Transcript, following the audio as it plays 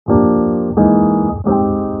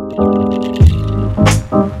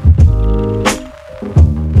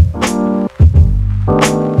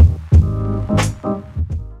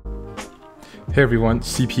Hey everyone,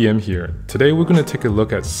 CPM here. Today we're going to take a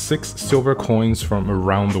look at 6 silver coins from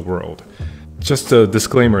around the world. Just a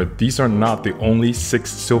disclaimer, these are not the only 6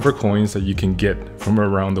 silver coins that you can get from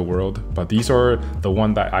around the world, but these are the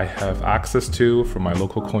one that I have access to from my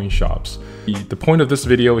local coin shops. The point of this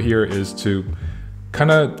video here is to kind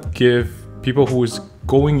of give people who is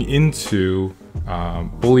going into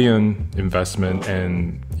bullion investment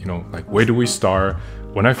and like where do we start.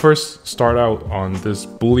 When I first start out on this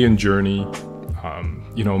bullion journey,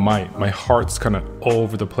 my heart's kind of all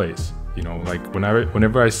over the place. Like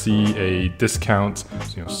whenever I see a discount,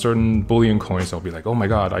 certain bullion coins, I'll be like, oh my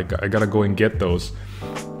god, I gotta go and get those.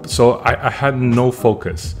 So I had no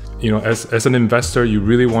focus. As an investor, you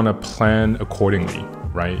really want to plan accordingly,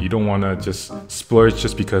 right? You don't want to just splurge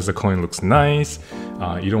just because the coin looks nice.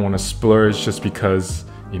 You don't want to splurge just because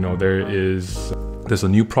there's a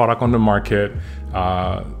new product on the market.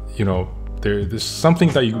 There's something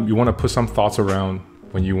that you want to put some thoughts around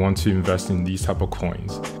when you want to invest in these type of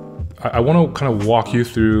coins. I want to kind of walk you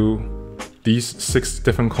through these 6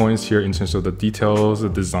 different coins here in terms of the details, the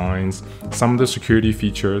designs, some of the security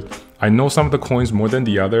features. I know some of the coins more than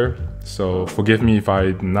the other, so forgive me if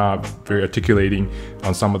I'm not very articulating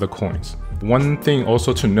on some of the coins. One thing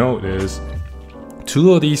also to note is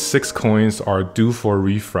 2 of these 6 coins are due for a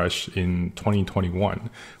refresh in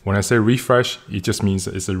 2021. When I say refresh, it just means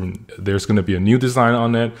there's going to be a new design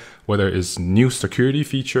on it, whether it's new security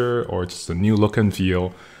feature or just a new look and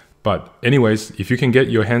feel. But anyways, if you can get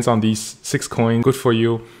your hands on these 6 coins, good for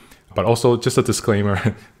you. But also just a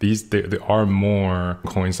disclaimer, there are more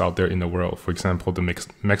coins out there in the world. For example, the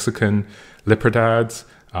Mexican leopards,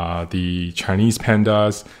 the Chinese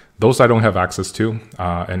pandas, those I don't have access to,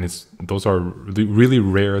 and those are really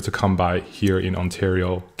rare to come by here in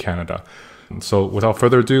Ontario, Canada. So without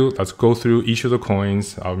further ado, let's go through each of the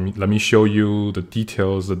coins. Let me show you the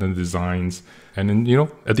details and the designs. And then,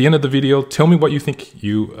 at the end of the video, tell me what you think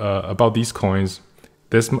about these coins.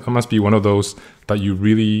 This must be one of those that you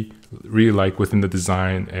really, really like within the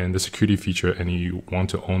design and the security feature, and you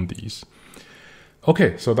want to own these.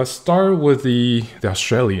 Okay, so let's start with the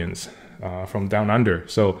Australians from down under.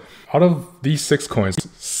 So out of these 6 coins,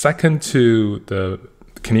 second to the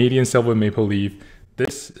Canadian silver maple leaf,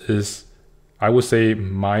 this is, I would say,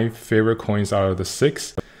 my favorite coins out of the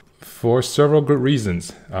 6 for several good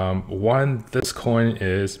reasons. One, this coin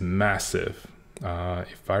is massive.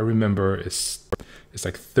 If I remember, it's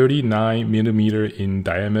like 39 millimeter in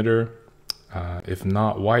diameter, if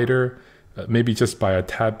not wider, maybe just by a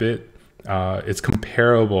tad bit. It's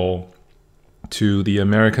comparable to the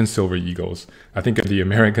American Silver Eagles. I think the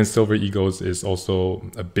American Silver Eagles is also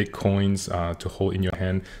a big coins to hold in your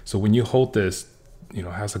hand. So when you hold this, it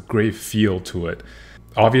has a great feel to it.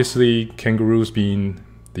 Obviously, kangaroos being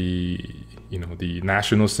the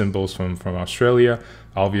national symbols from Australia,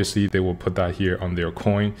 obviously they will put that here on their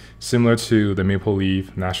coin. Similar to the maple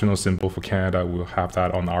leaf national symbol for Canada, we'll have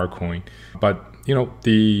that on our coin. But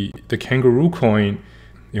the kangaroo coin,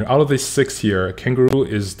 out of the 6 here, kangaroo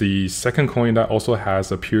is the second coin that also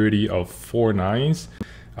has a purity of 4 nines.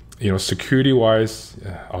 Security wise,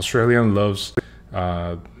 Australian loves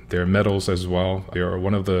their metals as well. They are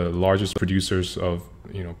one of the largest producers of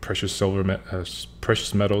precious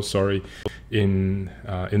metals, in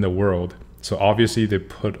the world. So obviously they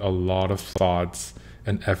put a lot of thoughts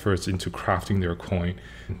and efforts into crafting their coin.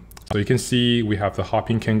 So you can see we have the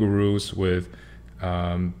hopping kangaroos with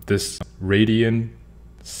this radiant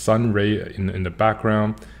sun ray in the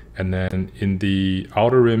background, and then in the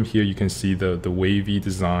outer rim here you can see the wavy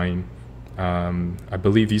design. I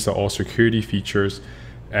believe these are all security features.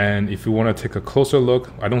 And if you want to take a closer look,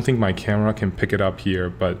 I don't think my camera can pick it up here,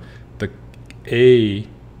 but the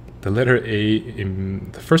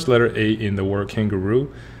first letter A in the word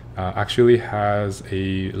kangaroo actually has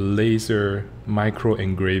a laser micro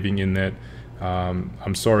engraving in it.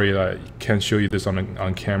 I'm sorry that I can't show you this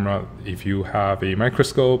on camera. If you have a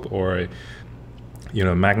microscope or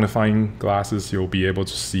magnifying glasses, you'll be able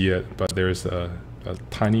to see it, but there's a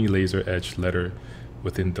tiny laser edge letter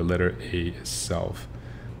within the letter A itself.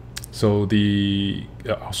 So the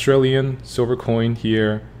Australian silver coin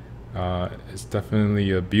here is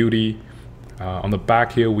definitely a beauty. On the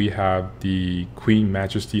back here we have the Queen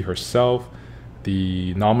Majesty herself.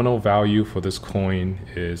 The nominal value for this coin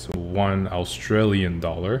is $1 Australian.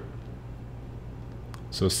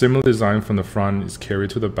 So similar design from the front is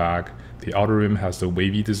carried to the back. The outer rim has the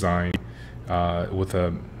wavy design with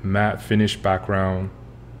a matte finish background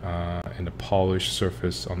and a polished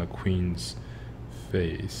surface on the Queen's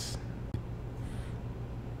face.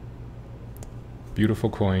 Beautiful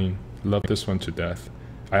coin. Love this one to death.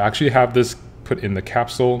 I actually have this put in the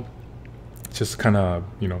capsule just kind of,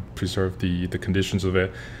 you know, preserve the conditions of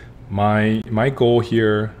it. My goal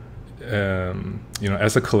here, you know,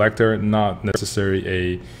 as a collector, not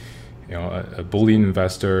necessarily a bullion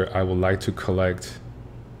investor, I would like to collect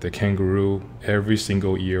the Kangaroo every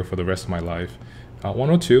single year for the rest of my life. One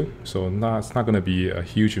or two, so it's not going to be a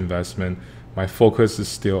huge investment. My focus is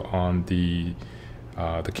still on the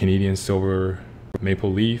Canadian silver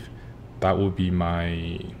maple leaf. That will be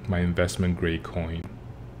my investment grade coin.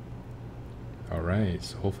 All right,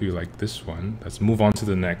 so hopefully you like this one. Let's move on to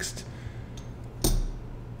the next.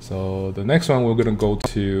 So the next one we're gonna go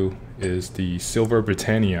to is the Silver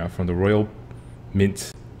Britannia from the Royal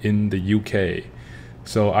Mint in the UK.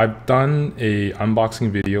 So I've done a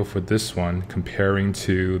unboxing video for this one comparing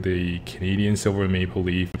to the Canadian silver maple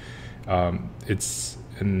leaf. It's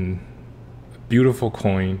a beautiful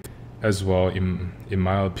coin as well, in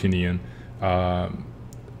my opinion.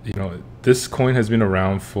 You know, this coin has been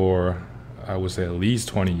around for, I would say, at least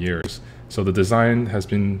 20 years. So the design has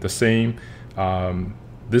been the same.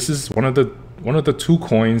 This is one of the two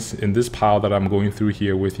coins in this pile that I'm going through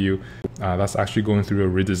here with you. That's actually going through a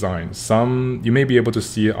redesign. Some you may be able to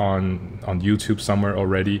see it on YouTube somewhere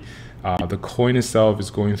already. The coin itself is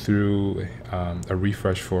going through a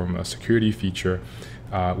refresh from a security feature.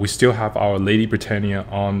 We still have our Lady Britannia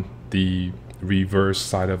on the reverse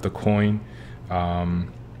side of the coin.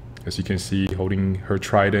 As you can see, holding her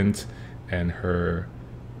trident and her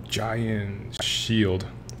giant shield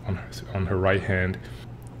on her right hand.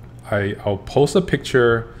 I'll post a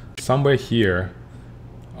picture somewhere here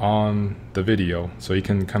on the video so you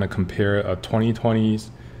can kind of compare a 2020's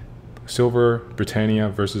Silver Britannia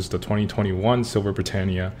versus the 2021 Silver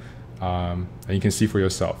Britannia, and you can see for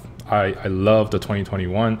yourself. I love the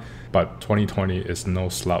 2021, but 2020 is no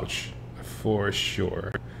slouch for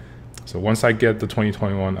sure. So once I get the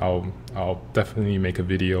 2021, I'll definitely make a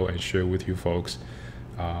video and share with you folks.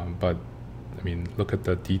 But I mean, look at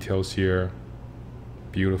the details here.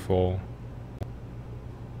 Beautiful.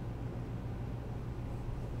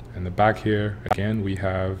 And the back here, again, we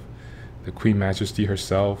have the Queen Majesty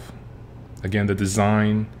herself. Again, the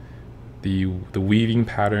design, the weaving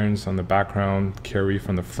patterns on the background carry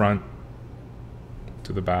from the front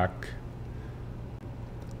to the back.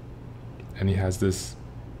 And he has this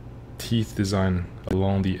teeth design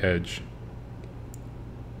along the edge.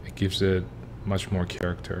 It gives it much more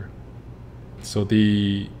character. So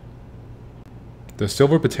the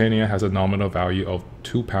Silver Britannia has a nominal value of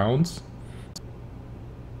 £2.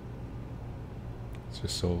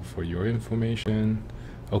 Just so for your information.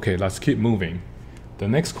 Okay, let's keep moving. The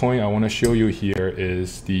next coin I want to show you here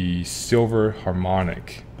is the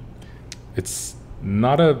Philharmonic. It's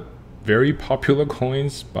not a very popular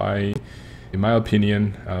coins in my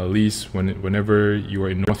opinion, at least whenever you are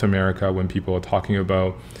in North America, when people are talking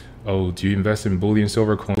about, oh, do you invest in bullion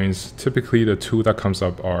silver coins? Typically the two that comes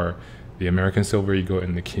up are the American Silver Eagle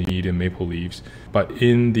and the Canadian Maple Leaves. But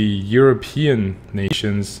in the European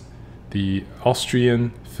nations, the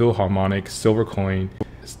Austrian Philharmonic silver coin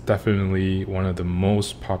is definitely one of the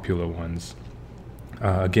most popular ones.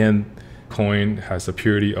 Again, coin has a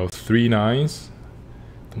purity of 3 nines.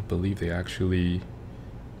 I don't believe they actually,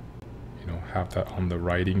 you know, have that on the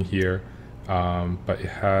writing here, but it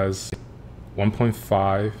has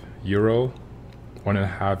 1.5 euro,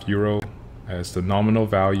 1.5 euro as the nominal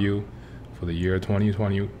value for the year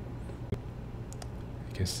 2020. You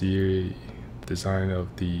can see the design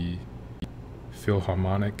of the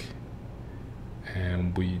Philharmonic,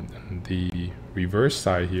 and the reverse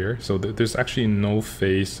side here. So there's actually no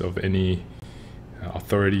face of any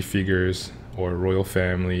authority figures or royal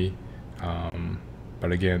family.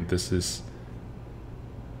 But again, this is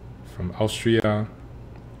from Austria.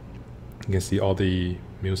 You can see all the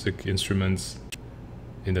music instruments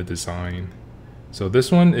in the design. So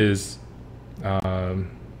this one is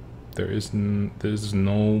there's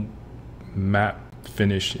no matte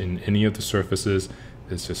finish in any of the surfaces.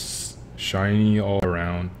 It's just shiny all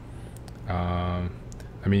around.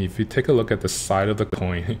 I mean, if you take a look at the side of the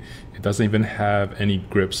coin, it doesn't even have any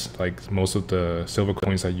grips like most of the silver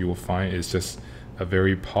coins that you will find. It's just a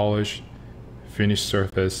very polished, finished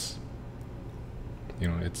surface. You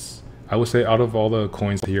know, I would say out of all the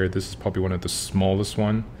coins here, this is probably one of the smallest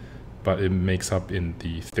one, but it makes up in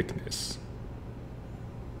the thickness.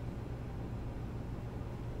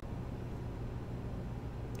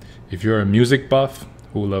 If you're a music buff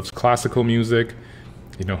who loves classical music,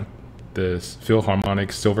 you know, this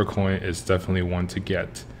Philharmonic silver coin is definitely one to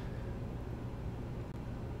get.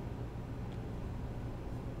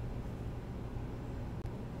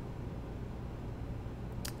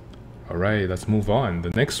 All right, let's move on. The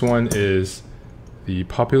next one is the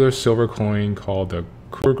popular silver coin called the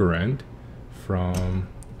Krugerrand from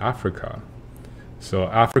Africa. So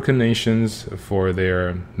African nations, for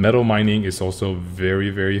their metal mining, is also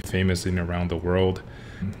very, very famous in around the world.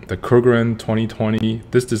 The Krugerrand 2020,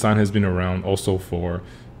 this design has been around also for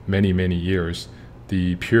many, many years.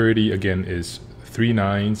 The purity again is 3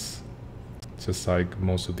 nines, just like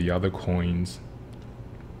most of the other coins.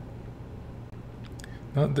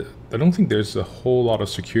 Now, I don't think there's a whole lot of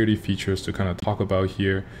security features to kind of talk about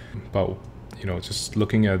here, but you know, just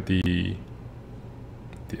looking at the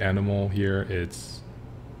animal here,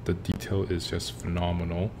 the detail is just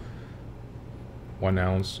phenomenal. 1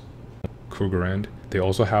 ounce Krugerrand. They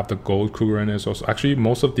also have the gold Krugerrand as well. So actually,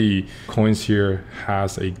 most of the coins here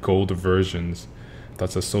has a gold versions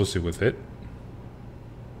that's associated with it.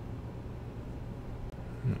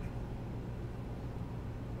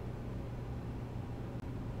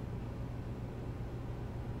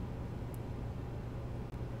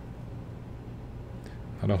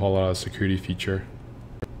 Not a whole lot of security feature.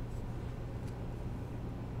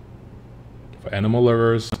 For animal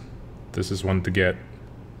lovers, this is one to get.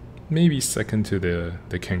 Maybe second to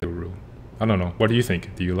the kangaroo. I don't know. What do you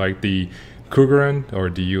think? Do you like the Krugerrand or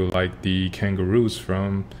do you like the kangaroos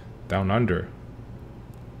from down under?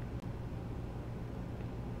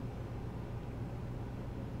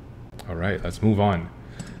 All right, let's move on.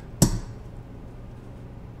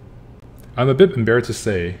 I'm a bit embarrassed to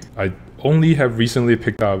say I only have recently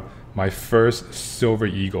picked up my first silver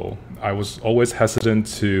eagle. I was always hesitant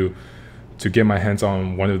to get my hands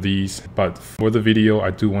on one of these, but for the video I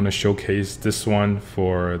do want to showcase this one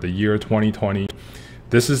for the year 2020.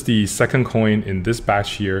 This is the second coin in this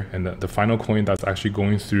batch here, and the final coin that's actually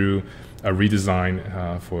going through a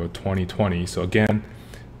redesign for 2020. So again,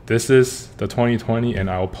 this is the 2020, and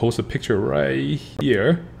I'll post a picture right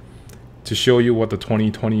here to show you what the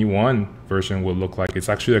 2021 version will look like. It's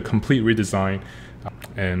actually a complete redesign,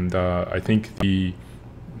 and I think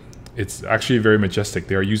it's actually very majestic.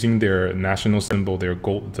 They are using their national symbol, their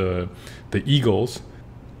gold, the eagles,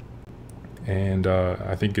 and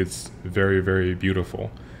I think it's very, very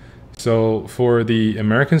beautiful. So for the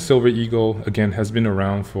American silver eagle, again, has been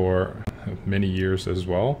around for many years as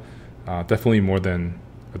well, definitely more than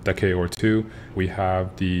a decade or two. We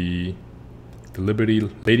have the Lady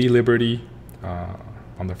Liberty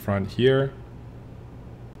on the front here.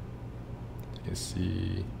 You can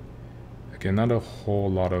see, again, not a whole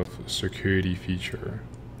lot of security feature.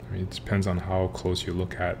 I mean, it depends on how close you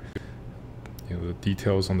look at, you know, the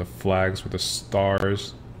details on the flags with the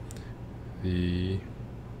stars, the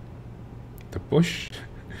bush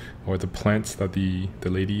or the plants that the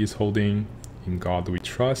lady is holding. In God we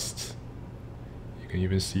trust. You can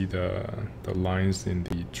even see the lines in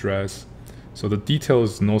the dress. So the detail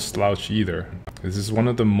is no slouch either. This is one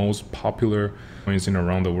of the most popular coins in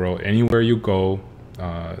around the world. Anywhere you go,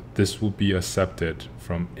 this will be accepted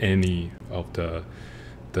from any of the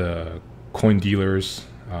coin dealers,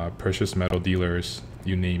 precious metal dealers,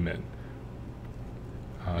 you name it.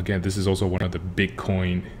 Again, this is also one of the big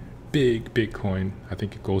coin. I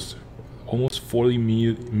think it goes almost 40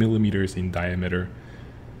 millimeters in diameter.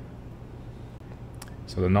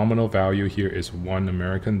 So the nominal value here is $1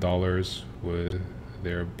 American with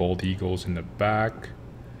their bald eagles in the back.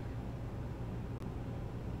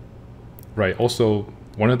 Right, also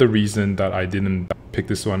one of the reasons that I didn't pick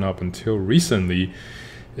this one up until recently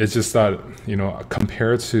is just that, you know,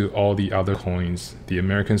 compared to all the other coins, the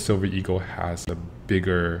American silver eagle has a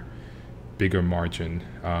bigger margin.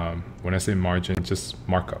 When I say margin, just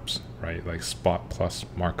markups, right? Like spot plus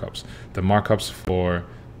markups. The markups for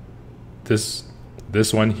this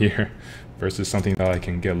one here versus something that I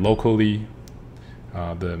can get locally,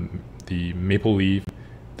 the maple leaf,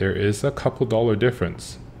 there is a couple dollar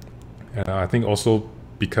difference. And I think also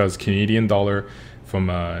because Canadian dollar from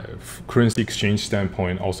a currency exchange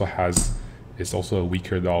standpoint is also a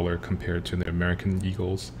weaker dollar compared to the American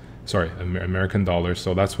American dollar.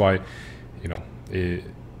 So that's why, you know,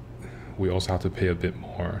 we also have to pay a bit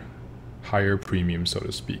more higher premium, so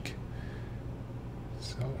to speak.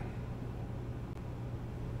 So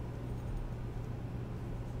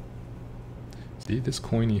see, this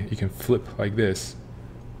coin you can flip like this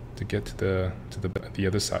to get to the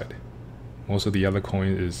other side. Most of the other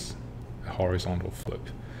coin is a horizontal flip.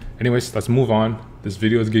 Anyways, let's move on. This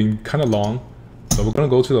video is getting kind of long, so we're gonna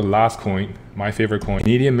go to the last coin, my favorite coin,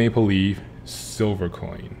 Canadian maple leaf silver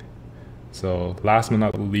coin. So last but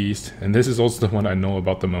not least, and this is also the one I know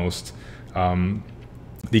about the most,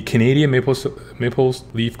 the Canadian maple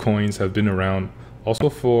leaf coins have been around also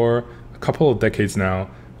for a couple of decades now.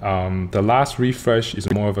 The last refresh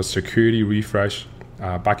is more of a security refresh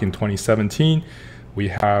back in 2017. We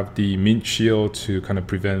have the mint shield to kind of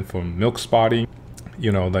prevent from milk spotting.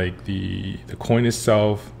 You know, like the coin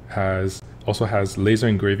itself also has laser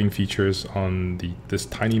engraving features on this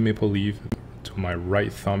tiny maple leaf to my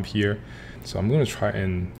right thumb here. So I'm going to try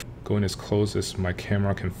and go in as close as my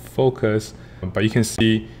camera can focus. But you can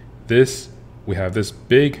see we have this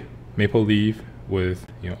big maple leaf with,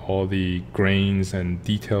 you know, all the grains and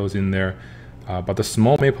details in there. But the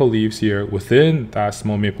small maple leaves here, within that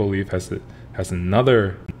small maple leaf has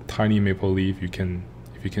another tiny maple leaf. If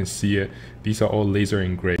you can see it, these are all laser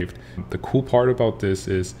engraved. The cool part about this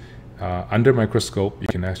is under microscope, you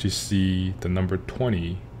can actually see the number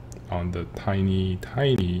 20 on the tiny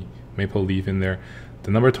maple leaf in there.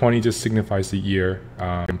 The number 20 just signifies the year.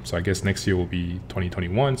 So I guess next year will be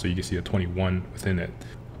 2021. So you can see a 21 within it.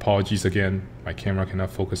 Apologies again, my camera cannot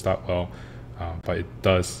focus that well, but it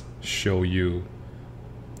does show you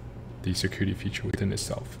the security feature within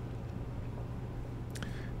itself.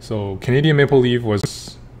 So Canadian maple leaf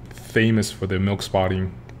was famous for the milk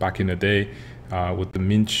spotting back in the day. With the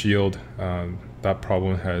mint shield, that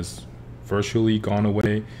problem has virtually gone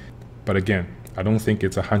away. But again, I don't think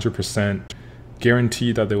it's 100%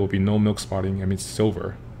 guaranteed that there will be no milk spotting. I mean, it's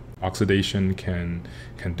silver. Oxidation can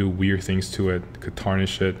do weird things to it, could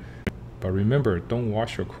tarnish it. But remember, don't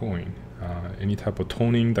wash your coin. Any type of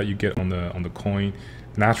toning that you get on the coin,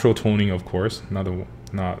 natural toning, of course,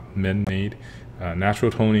 not man-made.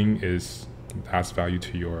 Natural toning adds value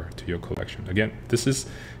to your collection. Again, this is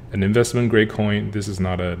an investment grade coin. This is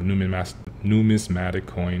not a numismatic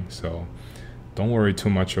coin, so don't worry too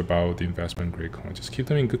much about the investment grade coin. Just keep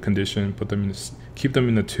them in good condition. Keep them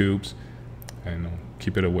in the tubes, and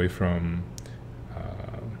keep it away from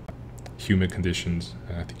humid conditions,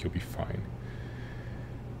 and I think you'll be fine.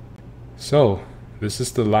 So this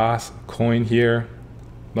is the last coin here.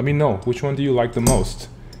 Let me know, which one do you like the most?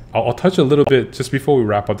 I'll touch a little bit just before we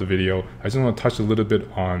wrap up the video. I just want to touch a little bit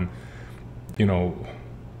on,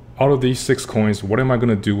 out of these 6 coins, what am I going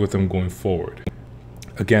to do with them going forward?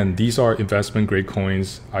 Again, these are investment grade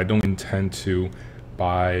coins. I don't intend to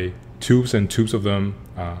buy tubes and tubes of them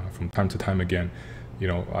from time to time again.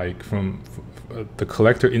 Like from the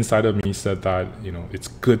collector inside of me said that, it's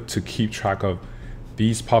good to keep track of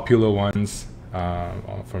these popular ones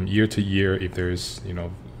from year to year. If there's,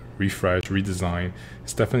 refresh, redesign,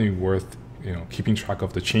 it's definitely worth, keeping track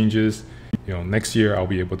of the changes. Next year I'll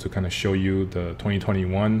be able to kind of show you the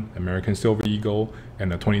 2021 American Silver Eagle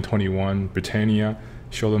and the 2021 Britannia,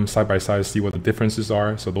 show them side by side, see what the differences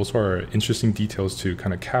are. So those are interesting details to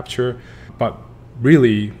kind of capture. But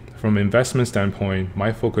really, from an investment standpoint,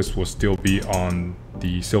 my focus will still be on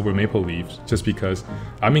the silver maple leaves, just because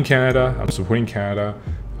I'm in Canada, I'm supporting Canada.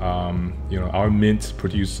 Our mint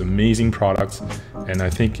produces amazing products, and I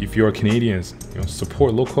think if you're Canadians,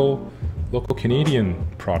 support local Canadian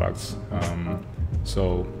products.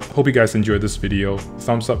 So hope you guys enjoyed this video.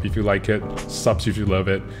 Thumbs up if you like it, subs if you love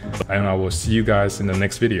it, and I will see you guys in the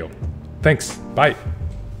next video. Thanks, bye.